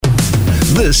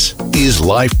This is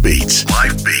Life Beats.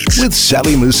 Life Beats with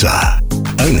Sally Musa.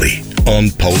 Only on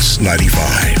Pulse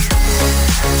 95.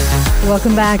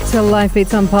 Welcome back to Life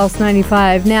Beats on Pulse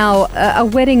 95. Now, a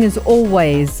wedding is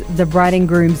always the bride and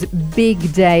groom's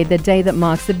big day, the day that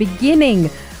marks the beginning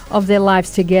of their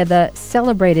lives together,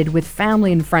 celebrated with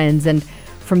family and friends. And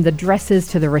from the dresses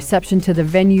to the reception to the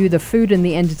venue, the food and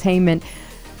the entertainment,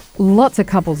 lots of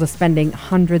couples are spending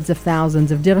hundreds of thousands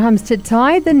of dirhams to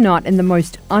tie the knot in the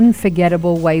most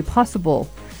unforgettable way possible.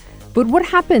 But what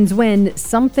happens when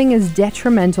something as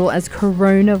detrimental as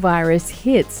coronavirus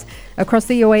hits? Across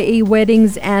the UAE,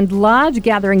 weddings and large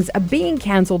gatherings are being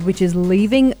cancelled, which is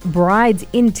leaving brides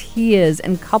in tears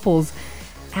and couples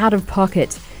out of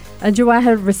pocket.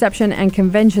 Jawahir Reception and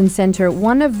Convention Centre,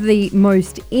 one of the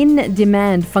most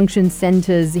in-demand function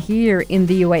centres here in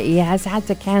the UAE, has had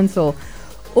to cancel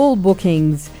all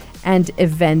bookings and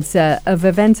events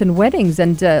and weddings.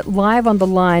 And live on the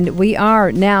line, we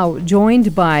are now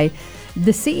joined by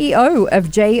the CEO of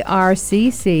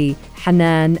JRCC,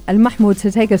 Hanan Al Mahmoud,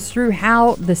 to take us through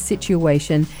how the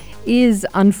situation is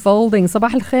unfolding.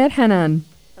 Sabah al khair, Hanan.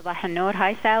 Sabah al noor.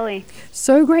 Hi, Sally.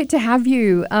 So great to have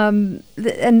you,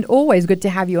 and always good to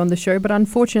have you on the show, but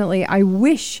unfortunately I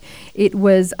wish it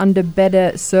was under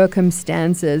better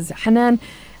circumstances. Hanan,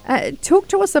 talk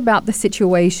to us about the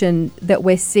situation that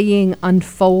we're seeing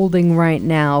unfolding right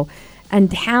now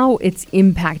and how it's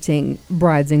impacting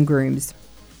brides and grooms.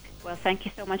 Well, thank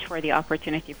you so much for the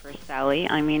opportunity, first, Sally.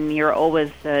 I mean, you're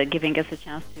always giving us a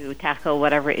chance to tackle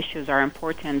whatever issues are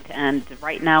important, and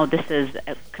right now this is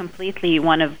completely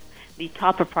one of the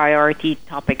top priority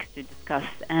topics to discuss.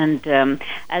 And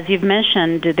as you've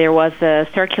mentioned, there was a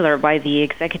circular by the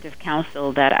Executive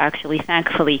Council that actually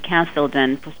thankfully canceled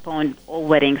and postponed all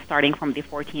weddings starting from the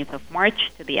 14th of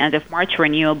March to the end of March,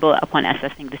 renewable upon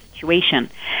assessing the situation.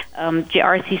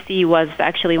 JRCC was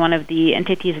actually one of the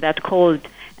entities that called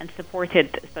and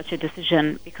supported such a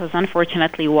decision because,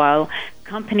 unfortunately, while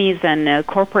companies and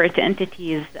corporate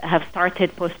entities have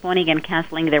started postponing and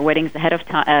canceling their weddings ahead of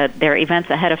time, their events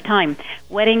ahead of time,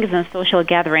 weddings and social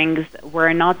gatherings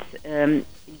were not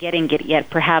getting it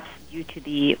yet, perhaps due to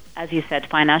the, as you said,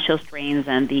 financial strains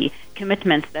and the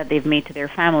commitments that they've made to their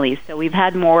families. So we've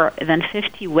had more than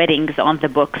 50 weddings on the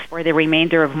books for the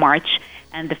remainder of March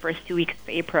and the first 2 weeks of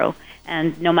April.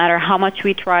 And no matter how much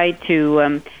we try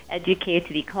to educate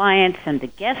the clients and the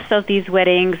guests of these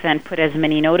weddings and put as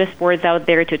many notice boards out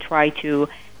there to try to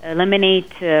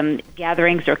eliminate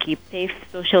gatherings or keep safe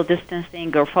social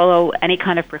distancing or follow any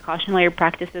kind of precautionary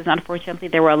practices, unfortunately,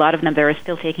 there were a lot of them that are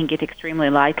still taking it extremely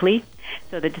lightly.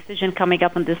 So the decision coming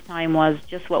up on this time was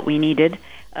just what we needed.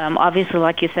 Obviously,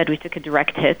 like you said, we took a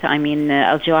direct hit. I mean,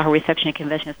 Al Jawahir Reception and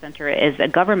Convention Center is a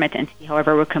government entity.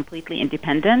 However, we're completely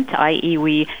independent, i.e.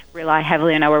 we rely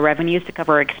heavily on our revenues to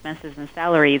cover our expenses and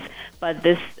salaries. But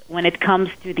this, when it comes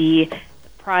to the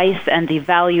price and the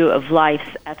value of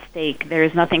life at stake, there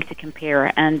is nothing to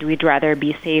compare, and we'd rather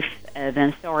be safe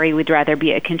than sorry. We'd rather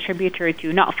be a contributor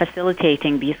to not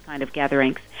facilitating these kind of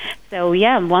gatherings. So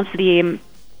yeah, once the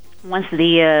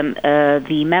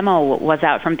memo was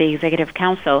out from the Executive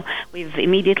Council, we've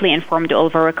immediately informed all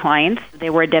of our clients. They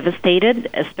were devastated,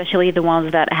 especially the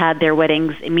ones that had their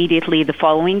weddings immediately the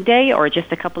following day or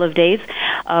just a couple of days.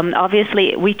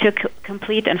 Obviously, we took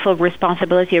complete and full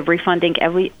responsibility of refunding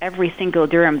every single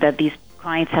dirham that these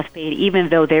clients have paid, even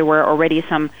though there were already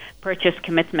some purchase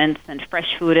commitments and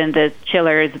fresh food in the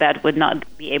chillers that would not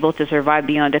be able to survive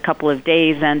beyond a couple of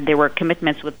days, and there were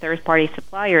commitments with third-party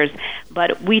suppliers.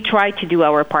 But we tried to do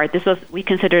our part. We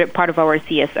considered it part of our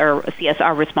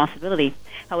CSR responsibility.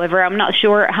 However, I'm not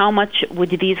sure how much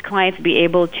would these clients be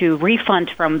able to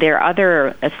refund from their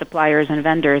other suppliers and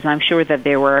vendors. I'm sure that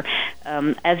there were,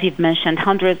 as you've mentioned,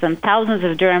 hundreds and thousands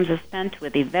of dirhams spent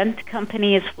with event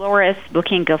companies, florists,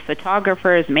 booking of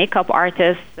photographers, makeup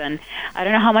artists, and I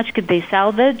don't know how much could they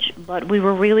salvage, but we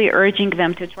were really urging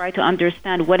them to try to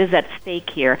understand what is at stake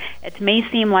here. It may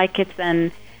seem like it's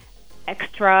an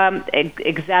extra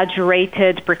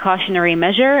exaggerated precautionary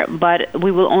measure, but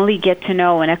we will only get to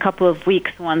know in a couple of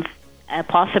weeks once a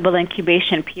possible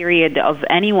incubation period of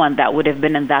anyone that would have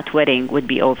been in that wedding would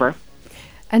be over.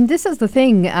 And this is the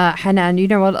thing, Hanan, you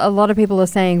know, a lot of people are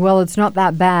saying, well, it's not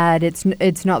that bad,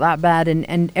 it's not that bad,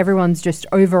 and everyone's just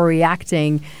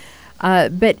overreacting.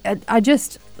 But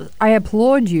I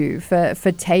applaud you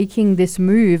for taking this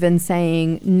move and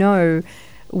saying, no,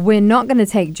 we're not going to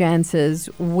take chances.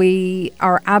 We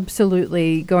are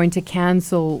absolutely going to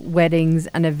cancel weddings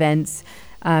and events,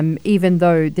 even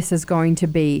though this is going to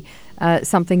be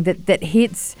something that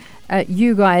hits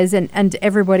you guys and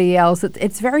everybody else.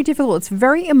 It's very difficult. It's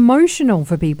very emotional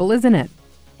for people, isn't it?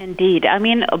 Indeed. I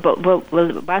mean,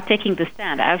 about taking the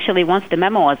stand, actually, once the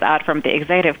memo was out from the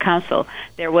Executive Council,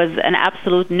 there was an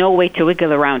absolute no way to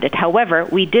wiggle around it. However,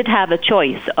 we did have a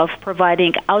choice of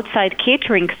providing outside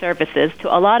catering services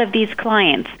to a lot of these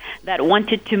clients that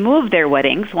wanted to move their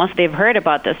weddings, once they've heard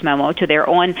about this memo, to their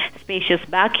own spacious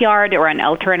backyard or an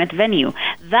alternate venue.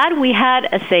 That we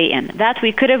had a say in. That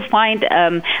we could have found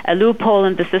a loophole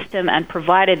in the system and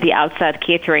provided the outside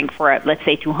catering for, let's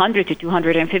say, 200 to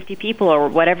 250 people or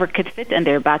whatever could fit in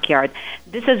their backyard.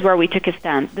 This is where we took a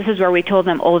stand. This is where we told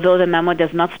them, although the memo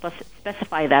does not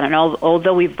specify that, and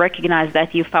although we've recognized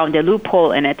that you found a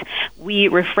loophole in it, we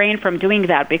refrain from doing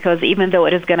that because even though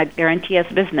it is going to guarantee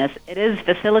us business, it is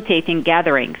facilitating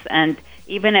gatherings. And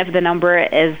even if the number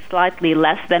is slightly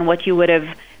less than what you would have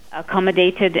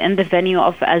accommodated in the venue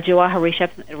of Al Jawahar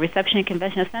Reception and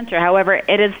Convention Center, however,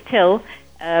 it is still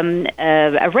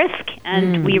a risk,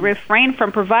 and we refrain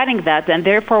from providing that, and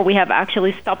therefore we have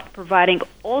actually stopped providing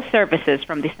all services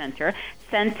from the center,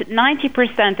 sent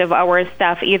 90% of our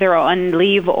staff either on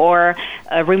leave or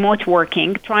remote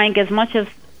working, trying as much as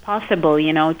possible,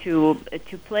 to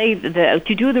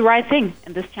do the right thing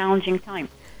in this challenging time.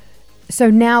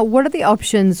 So now, what are the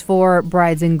options for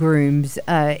brides and grooms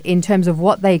in terms of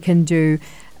what they can do?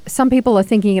 Some people are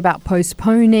thinking about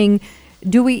postponing.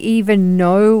 Do we even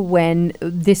know when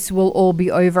this will all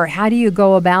be over? How do you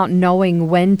go about knowing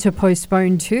when to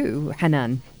postpone to,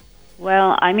 Hanan?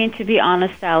 Well, I mean, to be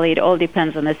honest, Sally, it all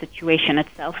depends on the situation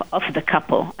itself of the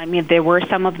couple. I mean, there were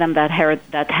some of them that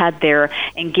had their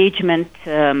engagement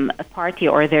party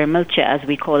or their milcha, as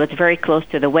we call it, very close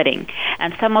to the wedding.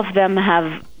 And some of them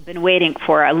have been waiting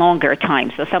for a longer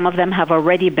time. So some of them have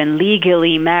already been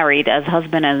legally married as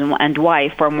husband and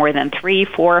wife for more than 3,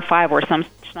 4, 5, or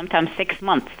sometimes 6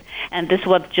 months. And this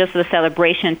was just a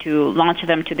celebration to launch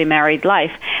them to the married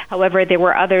life. However, there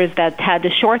were others that had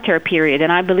a shorter period,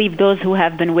 and I believe those who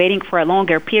have been waiting for a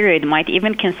longer period might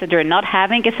even consider not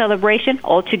having a celebration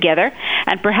altogether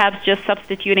and perhaps just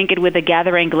substituting it with a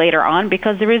gathering later on,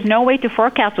 because there is no way to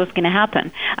forecast what's going to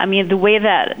happen. I mean, the way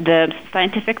that the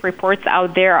scientific reports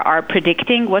out there are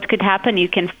predicting what could happen, you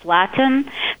can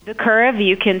flatten the curve,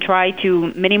 you can try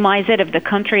to minimize it if the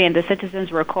country and the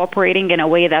citizens were cooperating in a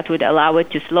way that would allow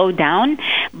it to slow down.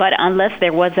 But unless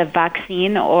there was a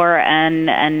vaccine or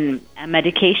a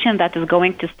medication that is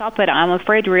going to stop it, I'm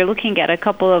afraid we're looking at a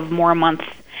couple of more months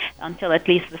until at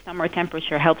least the summer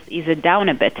temperature helps ease it down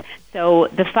a bit. So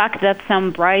the fact that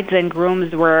some brides and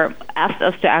grooms were asked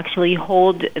us to actually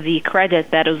hold the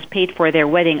credit that was paid for their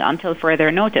wedding until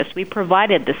further notice, we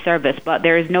provided the service, but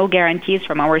there is no guarantees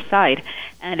from our side.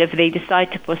 And if they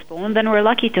decide to postpone, then we're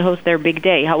lucky to host their big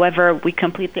day. However, we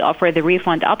completely offer the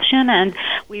refund option, and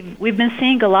we've been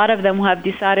seeing a lot of them who have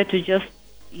decided to just,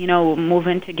 move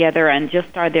in together and just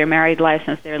start their married life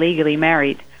since they're legally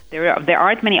married. There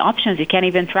aren't many options. You can't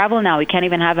even travel now. You can't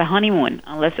even have a honeymoon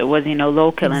unless it was,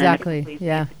 local. Exactly,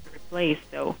 yeah. Place.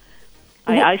 So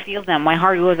I feel them. My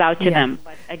heart goes out to them.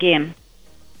 But again,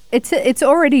 It's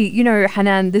already,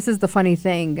 Hanan, this is the funny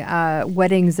thing.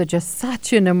 Weddings are just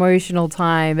such an emotional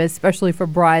time, especially for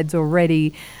brides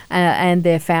already and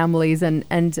their families.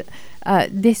 And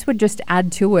this would just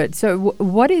add to it. So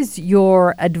what is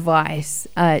your advice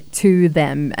to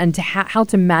them and to how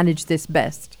to manage this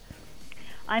best?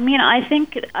 I mean, I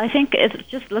think it's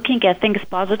just looking at things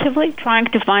positively, trying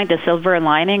to find a silver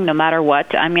lining no matter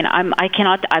what. I mean, I'm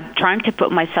trying to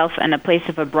put myself in a place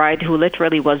of a bride who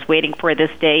literally was waiting for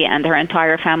this day, and her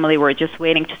entire family were just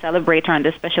waiting to celebrate her on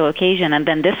this special occasion, and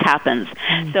then this happens.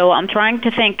 So I'm trying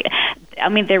to think. I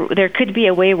mean, there could be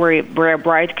a way where a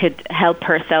bride could help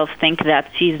herself think that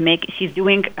she's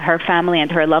doing her family and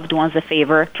her loved ones a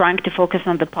favor, trying to focus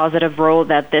on the positive role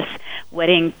that this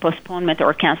wedding postponement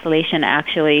or cancellation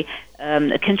actually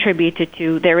contributed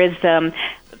to.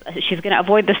 She's going to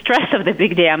avoid the stress of the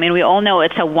big day. I mean, we all know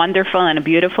it's a wonderful and a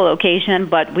beautiful occasion,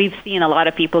 but we've seen a lot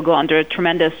of people go under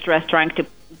tremendous stress trying to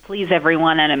please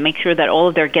everyone and make sure that all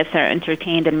of their guests are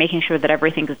entertained and making sure that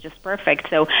everything is just perfect.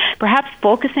 So perhaps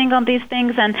focusing on these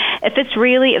things, and if there's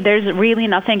really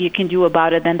nothing you can do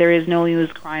about it, then there is no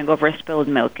use crying over spilled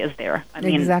milk, is there? I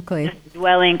mean, exactly. Just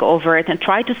dwelling over it and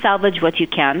try to salvage what you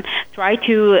can. Try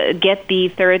to get the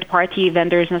third-party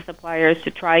vendors and suppliers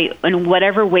to try in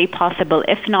whatever way possible,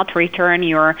 if not return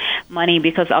your money,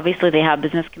 because obviously they have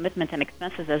business commitment and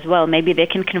expenses as well. Maybe they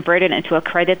can convert it into a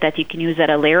credit that you can use at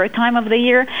a later time of the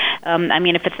year. I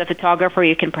mean, if it's a photographer,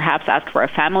 you can perhaps ask for a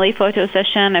family photo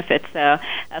session. If it's a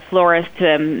florist,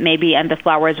 maybe, and the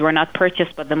flowers were not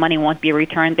purchased, but the money won't be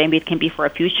returned, maybe it can be for a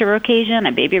future occasion,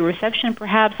 a baby reception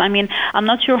perhaps. I mean, I'm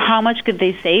not sure how much could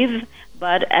they save,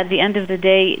 but at the end of the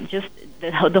day, just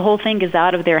the whole thing is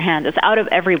out of their hands. It's out of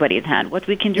everybody's hand. What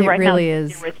we can do now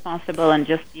is be responsible and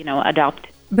just, adopt.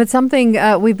 But something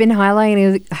we've been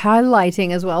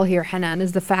highlighting as well here, Hanan,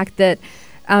 is the fact that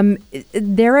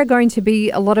there are going to be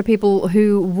a lot of people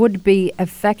who would be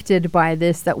affected by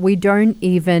this that we don't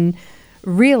even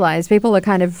realize. People are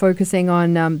kind of focusing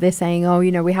on, they're saying,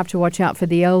 we have to watch out for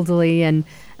the elderly and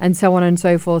so on and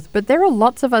so forth. But there are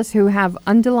lots of us who have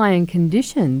underlying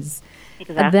conditions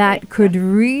that could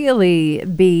really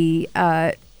be,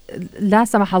 la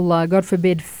samahallah, God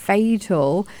forbid,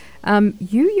 fatal.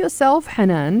 You yourself,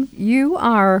 Hanan, you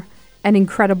are an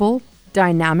incredible,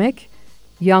 dynamic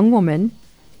young woman.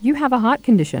 You have a heart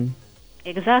condition.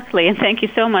 Exactly, and thank you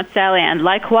so much, Sally. And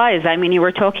likewise, you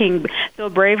were talking so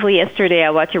bravely yesterday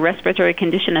about your respiratory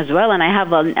condition as well, and I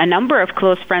have a number of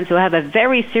close friends who have a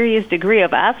very serious degree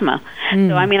of asthma.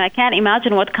 So, I can't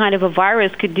imagine what kind of a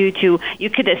virus could do to, you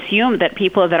could assume that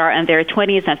people that are in their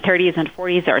 20s and 30s and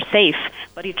 40s are safe,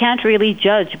 but you can't really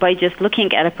judge by just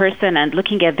looking at a person and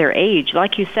looking at their age.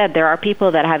 Like you said, there are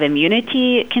people that have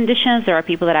immunity conditions, there are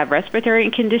people that have respiratory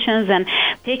conditions, and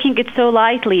taking it so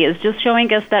lightly is just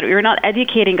showing us that we're not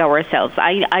educating ourselves.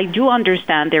 I do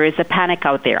understand there is a panic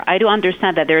out there. I do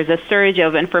understand that there is a surge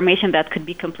of information that could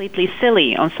be completely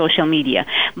silly on social media.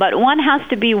 But one has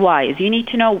to be wise. You need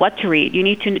to know what to read. You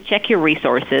need to check your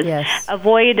resources. Yes.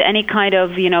 Avoid any kind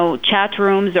of, chat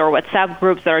rooms or WhatsApp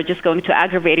groups that are just going to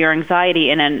aggravate your anxiety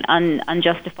in an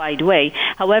unjustified way.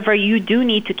 However, you do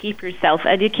need to keep yourself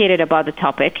educated about the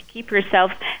topic. Keep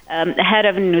yourself ahead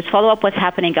of the news. Follow up what's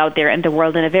happening out there in the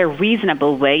world in a very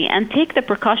reasonable way, and take the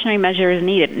precautionary measures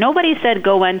needed. Nobody said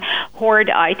go and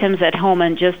hoard items at home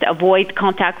and just avoid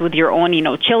contact with your own,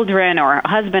 children or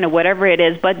husband or whatever it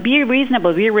is, but be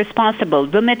reasonable, be responsible,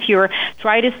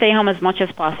 try to stay home as much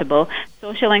as possible.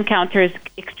 Social encounters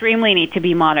extremely need to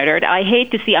be monitored. I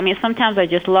hate to see, sometimes I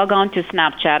just log on to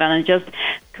Snapchat and I just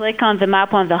click on the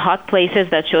map on the hot places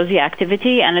that shows you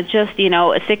activity, and it just,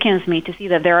 it sickens me to see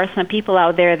that there are some people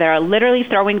out there that are literally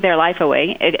throwing their life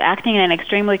away, acting in an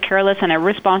extremely careless and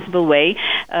irresponsible way,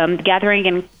 gathering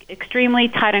in extremely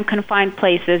tight and confined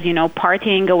places,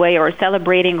 partying away or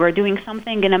celebrating or doing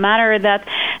something in a manner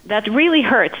that really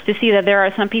hurts to see that there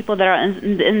are some people that are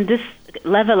in this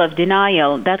level of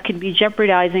denial that could be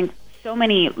jeopardizing so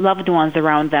many loved ones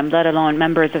around them, let alone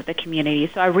members of the community.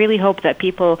 So I really hope that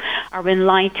people are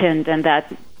enlightened, and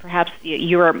that perhaps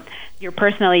your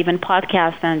personal even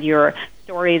podcast and your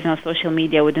stories on social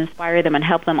media would inspire them and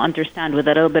help them understand with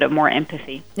a little bit of more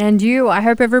empathy. And I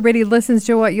hope everybody listens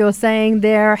to what you're saying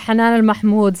there. Hanan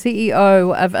Al-Mahmoud,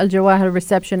 CEO of Al Jawahir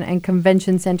Reception and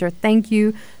Convention Center, thank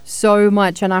you so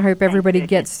much, and I hope everybody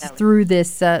gets through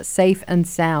this safe and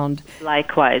sound.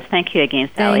 Likewise. Thank you again,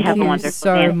 Sally. Have a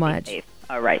wonderful day. So much. Safe.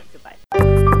 All right. Goodbye.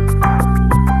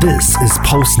 This is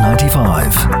Pulse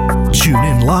 95. Tune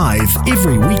in live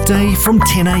every weekday from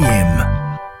 10 a.m.